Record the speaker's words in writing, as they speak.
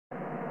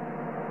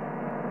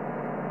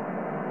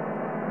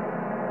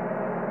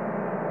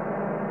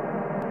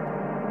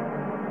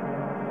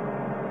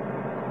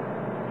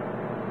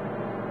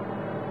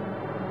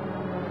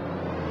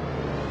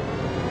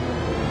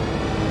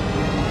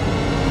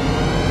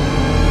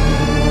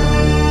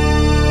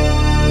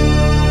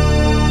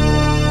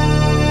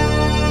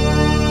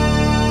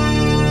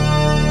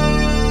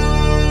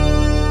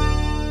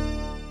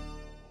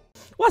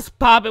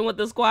popping with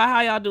the squad?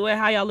 How y'all doing?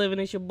 How y'all living?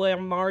 It's your boy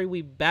Amauri.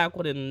 We back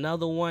with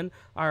another one.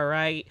 All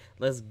right,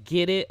 let's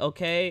get it.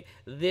 Okay,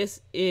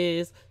 this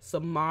is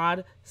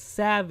Samad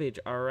Savage.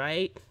 All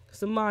right,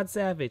 Samad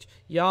Savage.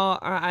 Y'all,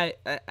 I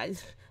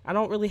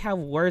don't really have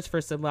words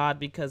for Samad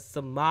because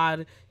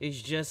Samad is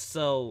just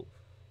so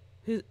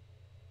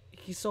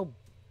he's so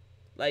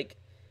like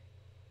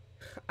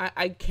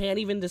I can't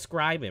even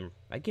describe him.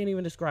 I can't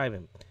even describe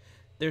him.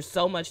 There's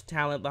so much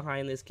talent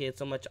behind this kid,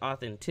 so much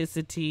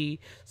authenticity,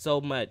 so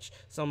much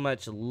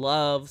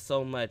love,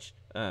 so much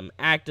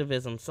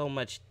activism, so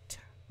much,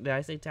 did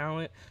I say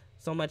talent?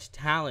 So much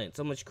talent,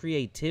 so much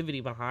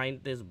creativity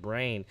behind this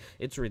brain.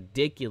 It's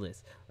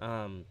ridiculous.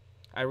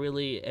 I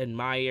really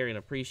admire and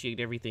appreciate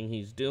everything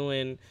he's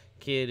doing.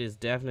 Kid is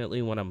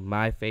definitely one of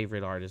my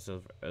favorite artists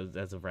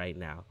as of right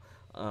now.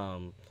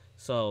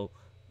 So,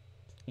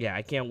 yeah,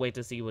 I can't wait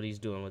to see what he's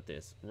doing with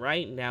this.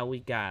 Right now,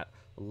 we got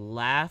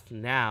Laugh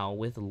Now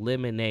with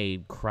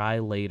Lemonade, Cry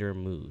Later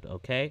Mood,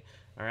 okay?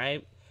 All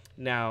right?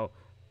 Now,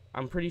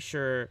 I'm pretty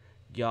sure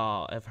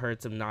y'all have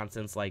heard some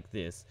nonsense like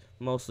this,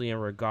 mostly in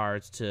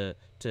regards to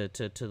the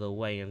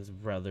Wayans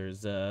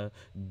brothers.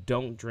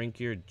 Don't drink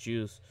your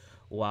juice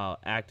while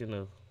acting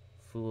a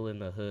fool in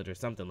the hood or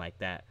something like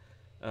that.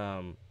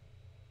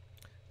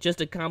 Just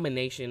a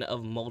combination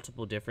of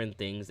multiple different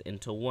things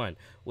into one,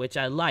 which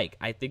I like.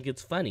 I think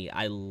it's funny.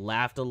 I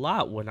laughed a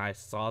lot when I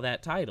saw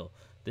that title.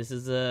 This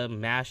is a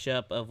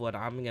mashup of what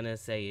I'm going to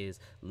say is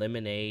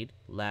Lemonade,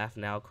 Laugh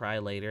Now, Cry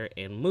Later,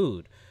 and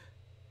Mood.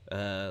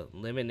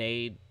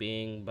 Lemonade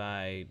being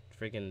by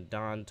freaking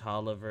Don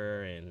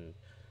Toliver and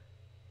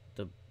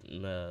the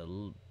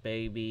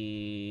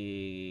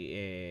Baby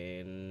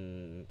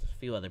and a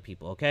few other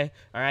people, okay?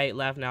 All right,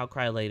 Laugh Now,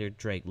 Cry Later,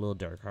 Drake, Lil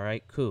Durk, all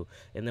right? Cool.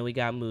 And then we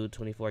got Mood,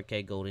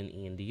 24K, Golden,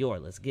 Ian Dior.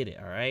 Let's get it,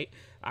 all right?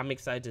 I'm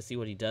excited to see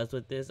what he does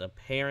with this.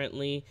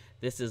 Apparently,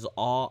 this is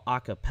all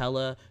a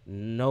cappella,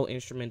 no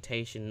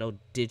instrumentation, no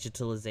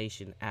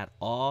digitalization at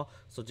all.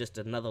 So just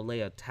another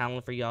layer of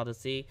talent for y'all to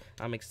see.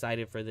 I'm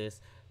excited for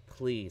this.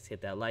 Please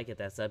hit that like, hit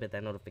that sub, hit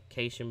that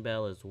notification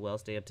bell as well.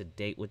 Stay up to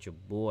date with your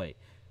boy,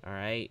 all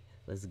right?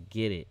 Let's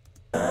get it.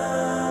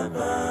 Whoa,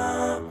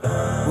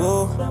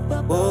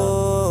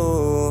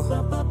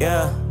 whoa,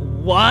 yeah.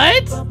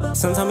 What?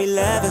 Sometimes we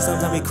laugh and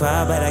sometimes we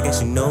cry, but I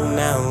guess you know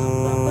now,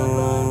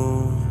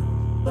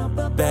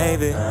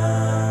 baby.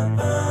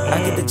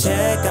 I get the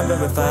check, I'm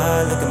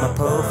verified, look at my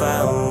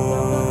profile,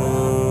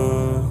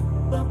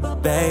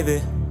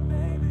 baby.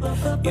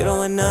 You don't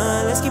want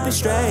none, let's keep it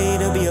straight,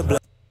 it'll be a blow.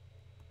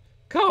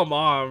 Come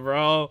on,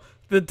 bro.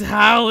 The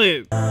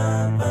talent.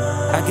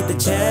 I get the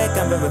check,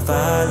 I'm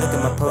verified, look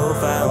at my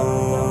profile,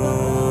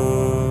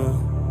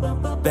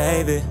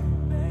 baby.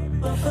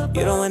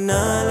 You don't want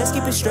none, let's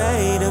keep it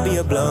straight, it'll be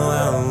a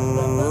blowout.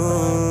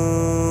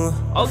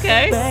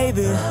 Okay.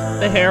 Baby.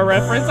 The hair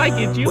reference, I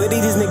get you. Where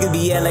do these niggas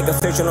be at like I'm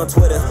searching on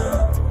Twitter?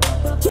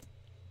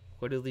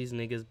 Where do these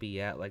niggas be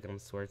at like I'm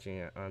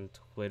searching on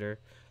Twitter?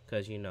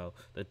 Because, you know,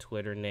 the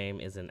Twitter name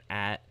is an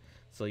 @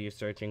 so you're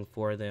searching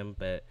for them,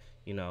 but,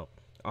 you know,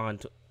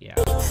 yeah.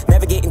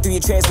 Navigating through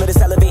your transmitter,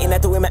 salivating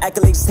at the way my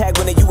accolades tag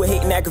when you were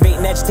hating,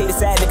 aggravating, agitated,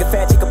 sad nigga,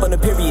 fat chick up on the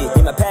period.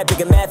 Get my pad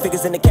bigger, mad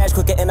figures in the cash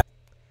quicker, and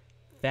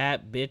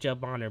fat bitch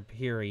up on her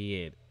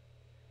period.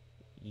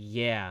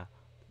 Yeah.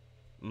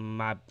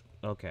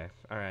 Okay.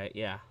 Alright,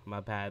 yeah.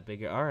 My pad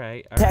bigger.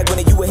 Alright. Tag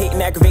when you were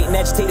hating, aggravating,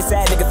 agitated,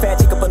 sad nigga, fat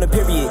chick up on the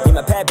period. Get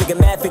my pad bigger,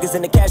 mad figures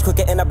in the cash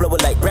quicker, and I blow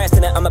it like brass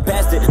in it. I'm a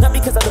bastard. Not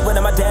because I live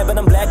with my dad, but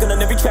I'm black on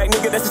every track,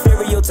 nigga. That's a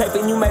stereotype,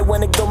 and you might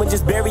wanna go and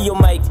just bury your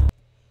mic.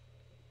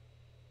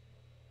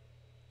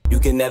 You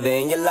can never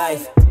in your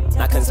life.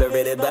 Not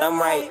conservative, but I'm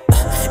right.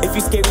 If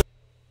you scary.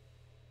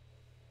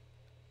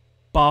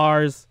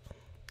 Bars.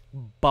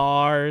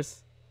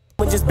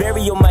 Just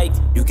bury your mic.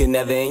 You can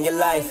never in your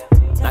life.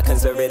 Not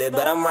conservative,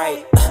 but I'm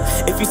right.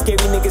 If you scary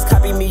niggas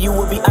copy me, you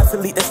will be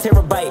obsolete. That's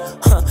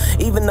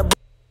terabyte. Even the.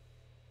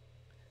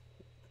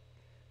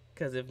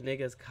 Cause if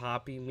niggas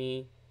copy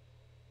me,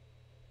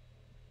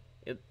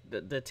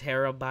 the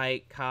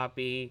terabyte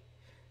copy,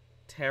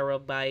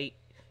 terabyte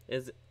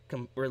is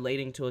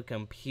relating to a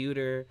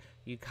computer.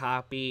 You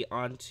copy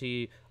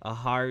onto a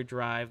hard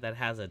drive that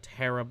has a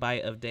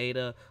terabyte of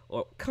data.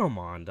 Or come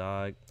on,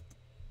 dog.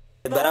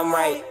 But I'm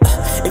right.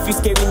 If you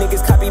scary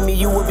niggas copy me,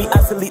 you will be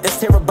obsolete. That's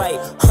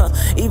terabyte.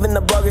 Even the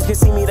bloggers can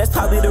see me. That's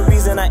probably the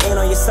reason I ain't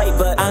on your site.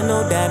 But I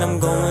know that I'm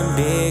going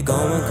big,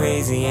 going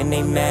crazy, and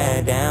they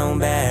mad, down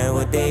bad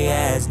with they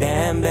ass,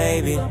 damn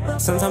baby.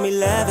 Sometimes we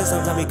laugh and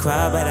sometimes we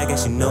cry, but I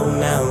guess you know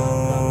now,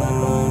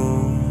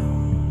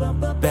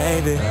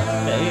 baby.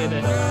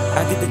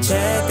 I get the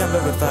check, I'm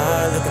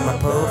verified, look at my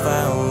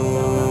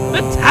profile.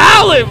 The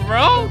talent,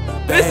 bro!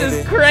 This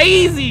is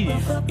crazy!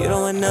 You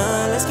don't want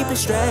none, let's keep it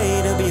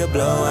straight, it'll be a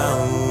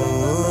blowout.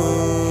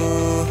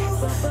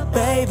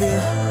 Baby.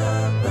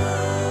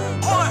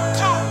 1,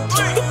 2,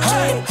 3,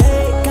 Hey,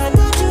 hey, got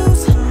the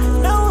juice,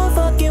 no one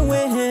fucking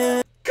with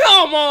him.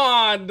 Come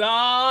on,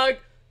 dog!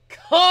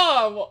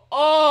 Come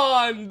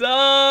on,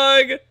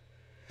 dog!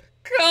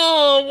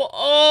 Come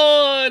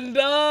on,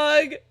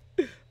 dog!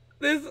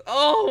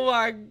 Oh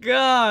my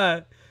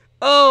god.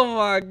 Oh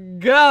my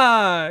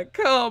god.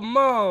 Come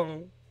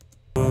on.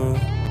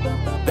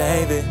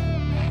 Baby,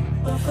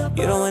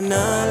 you don't want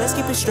none, let's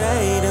keep it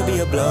straight, it'll be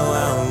a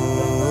blowout.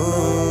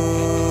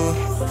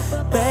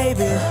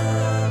 Baby.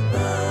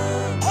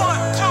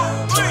 1,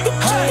 2, 3,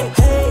 hey,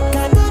 hey,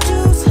 got the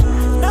juice,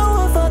 no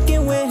one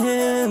fucking with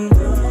him.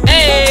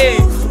 Hey.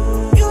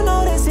 You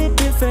know that's it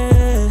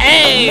different.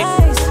 Hey.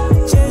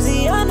 Nice.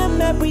 Jersey on the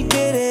map, we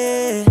did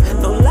it.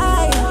 No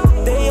lie,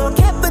 they on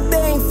cap, but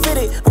they ain't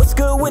fitted. What's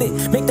good with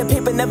it? Make the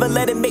paper, never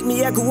let it make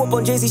me. I grew up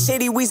on Jay-Z,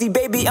 Shady, Weezy,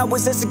 baby. I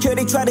was insecure,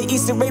 they try to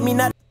Easter rape me,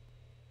 not.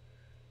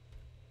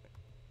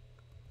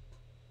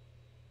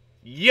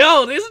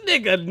 Yo, this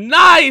nigga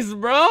nice,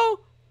 bro.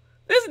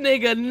 This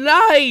nigga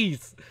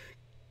nice.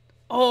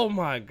 Oh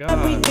my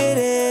god. We did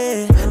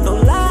it. No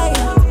lie,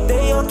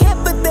 they on cap,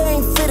 but they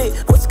ain't fitted.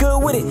 What's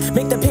good with it?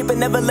 Make the paper,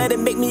 never let it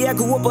make me. I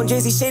grew up on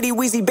Jay-Z, Shady,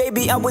 Weezy,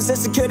 baby. I was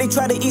insecure, they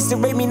try to Easter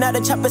rape me. Not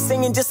a chopper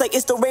singing just like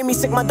Insta rape me.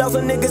 Sick my dogs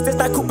on niggas, this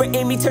not Cooper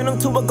Amy. Turn them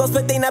to a ghost,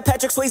 but they not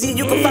Patrick Swayze.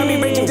 You can find me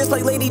raging just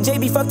like Lady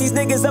JB. Fuck these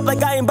niggas up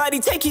like I ain't body.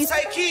 Take heat.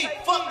 Take heat.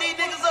 Fuck these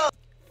niggas up.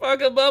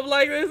 Fuck him up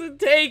like this and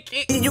take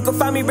it. You can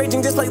find me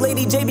raging just like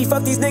Lady JB.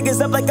 Fuck these niggas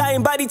up like I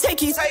ain't body. Take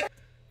heat.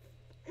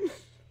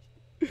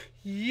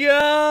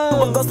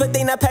 Yo. Ghost, but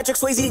they not Patrick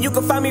Swayze. You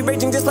can find me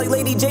raging just like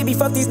Lady JB.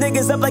 Fuck these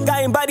niggas up like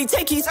I ain't body.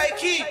 Take heat. Take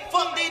heat.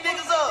 Fuck these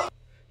niggas up.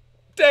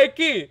 Take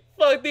it.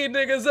 Fuck these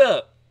niggas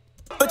up.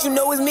 But you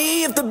know it's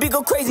me if the beat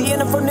go crazy.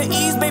 And I'm from the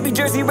East, baby,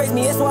 Jersey raised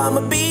me. That's why I'm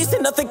a beast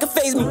and nothing can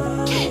faze me.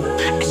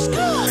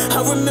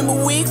 I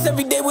remember weeks,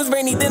 every day was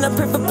rainy. Then I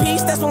pray for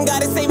peace, that's when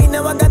God has saved me.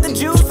 Now I got the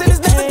juice and it's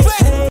never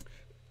draining.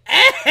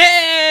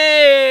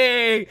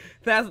 Hey,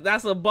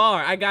 that's a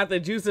bar. I got the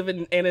juice of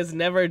it and it's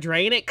never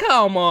draining.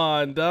 Come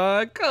on,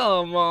 dog.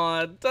 Come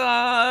on,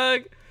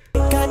 dog.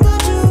 Got the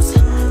juice,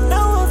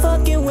 no one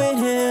fucking with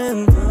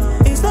him.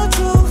 It's the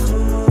truth,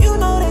 you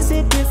know that's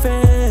it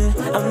different.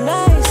 I'm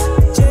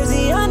nice,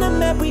 Jersey on the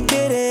map, we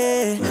did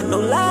it. No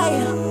lie,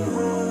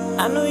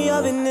 I know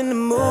y'all been in the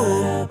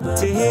mood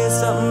to hear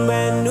something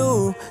brand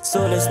new.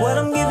 So that's what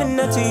I'm giving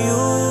up to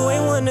you.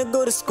 Ain't wanna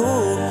go to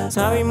school.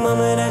 Sorry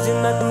mama, that's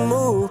just not the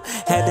move.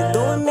 Had to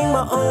go and make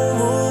my own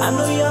move. I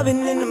know y'all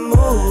been in the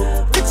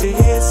mood to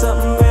hear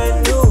something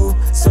brand new.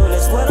 So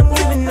that's what I'm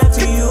giving up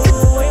to you.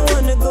 Ain't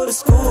wanna go to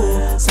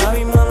school.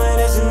 Sorry mama,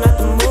 that's just not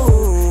the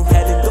move.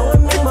 Had to go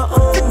and make my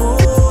own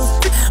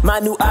moves. My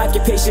new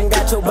occupation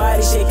got your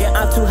body shaking.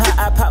 I'm too hot,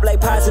 I pop like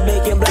pots of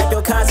bacon. Black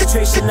your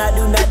concentration, I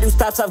do not do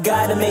stops, I've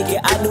gotta make it.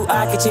 I knew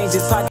I could change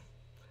this pocket.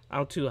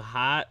 I'm too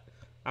hot.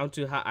 I'm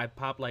too hot. I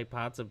pop like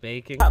pots of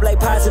bacon. Pop like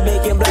pots of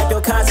bacon, black your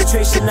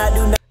concentration, I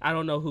do not. I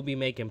don't know who be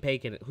making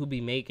bacon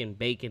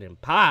in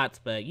pots,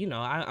 but you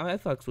know, I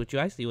fucks with you.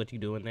 I see what you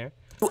doing there.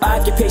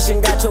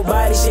 Occupation got your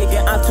body shaking.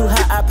 I'm too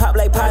hot, I pop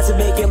like pots of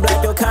bacon.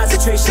 Black your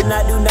concentration,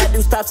 I do not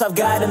do stops, I've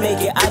gotta make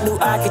it. I knew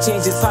I could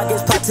change this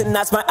pockets, pots and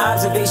knots. My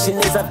observation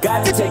is I've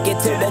got to take it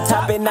to the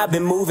top. And I've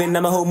been moving,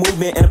 I'm a whole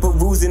movement. And I'm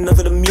perusing of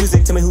the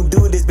music. Tell me who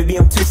do this, baby,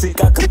 I'm too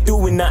sick. I come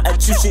through and not I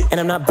chew shit. And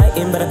I'm not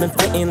biting, but I've been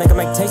fighting like I'm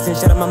Mike Tyson.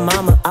 Shout out my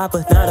mama,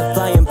 Appa, not a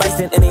flying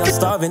bison. And they all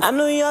starving. I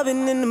know y'all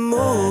been in the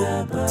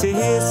mood to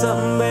hear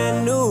something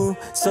brand new.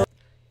 So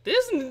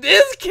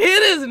This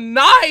kid is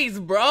nice,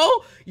 bro.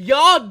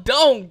 Y'all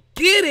don't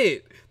get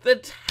it. The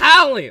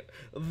talent,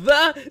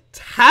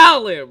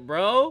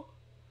 bro.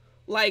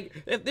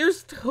 Like, if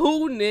there's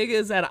two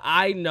niggas that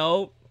I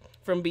know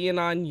from being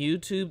on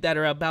YouTube that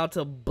are about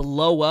to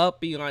blow up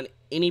beyond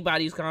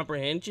anybody's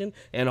comprehension,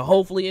 and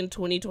hopefully in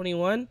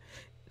 2021,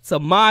 it's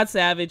Ahmad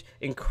Savage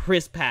and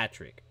Chris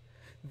Patrick.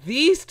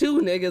 These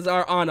two niggas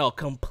are on a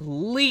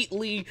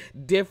completely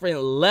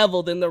different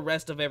level than the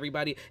rest of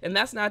everybody. And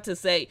that's not to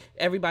say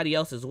everybody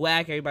else is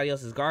whack, everybody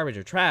else is garbage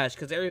or trash.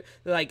 Because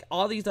like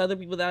all these other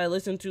people that I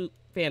listen to,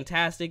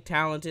 fantastic,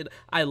 talented,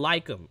 I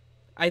like them.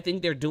 I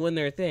think they're doing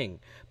their thing.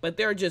 But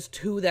there are just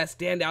two that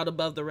stand out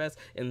above the rest.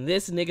 And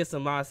this nigga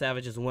Ahmad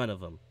Savage is one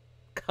of them.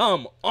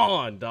 Come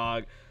on,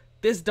 dog.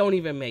 This don't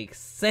even make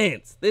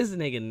sense. This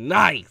nigga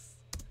nice.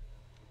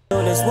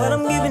 So that's what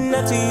I'm giving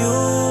up to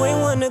you. Ain't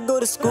wanna go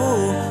to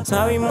school.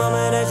 Sorry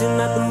mama, that's just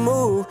not the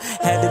move.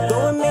 Had to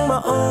go and make my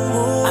own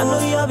move. I know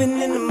y'all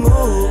been in the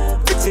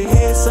mood to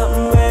hear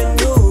something brand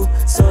new.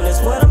 So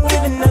that's what I'm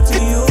giving up to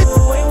you.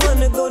 Ain't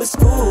wanna go to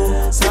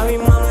school. Sorry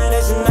mama,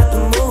 that's just not the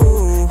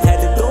move.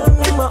 Had to go and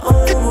make my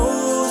own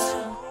moves.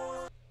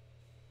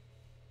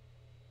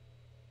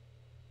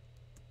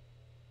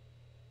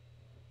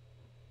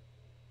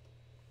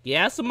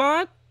 Yeah,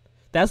 Ahmad?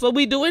 That's what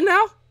we doing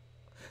now?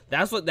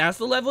 That's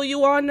the level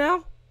you on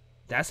now?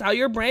 That's how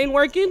your brain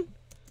working?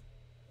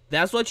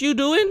 That's what you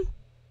doing?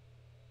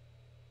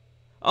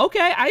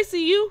 Okay, I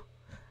see you.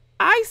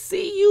 I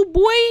see you,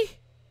 boy.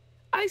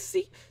 I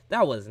see.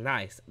 That was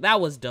nice.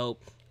 That was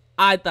dope.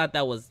 I thought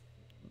that was,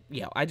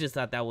 I just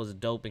thought that was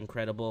dope,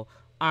 incredible.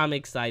 I'm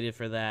excited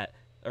for that.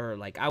 Or,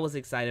 like, I was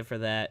excited for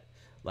that.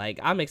 Like,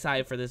 I'm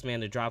excited for this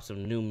man to drop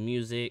some new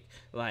music.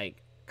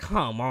 Like,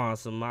 come on,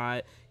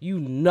 Ahmad. You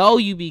know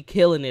you be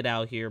killing it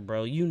out here,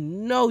 bro. You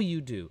know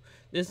you do.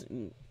 This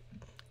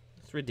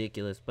It's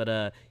ridiculous.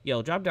 But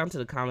yo, drop down to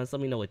the comments.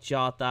 Let me know what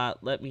y'all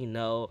thought. Let me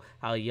know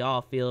how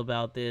y'all feel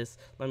about this.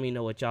 Let me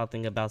know what y'all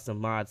think about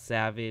Samad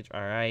Savage.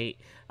 All right,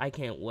 I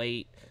can't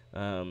wait.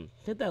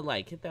 Hit that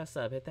like, hit that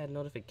sub, hit that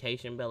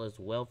notification bell as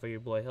well for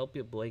your boy. Help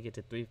your boy get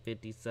to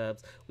 350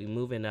 subs. We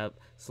moving up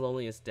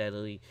slowly and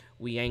steadily.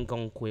 We ain't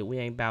gonna quit. We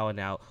ain't bowing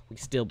out. We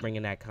still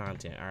bringing that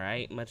content. All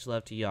right, much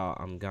love to y'all.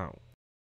 I'm gone.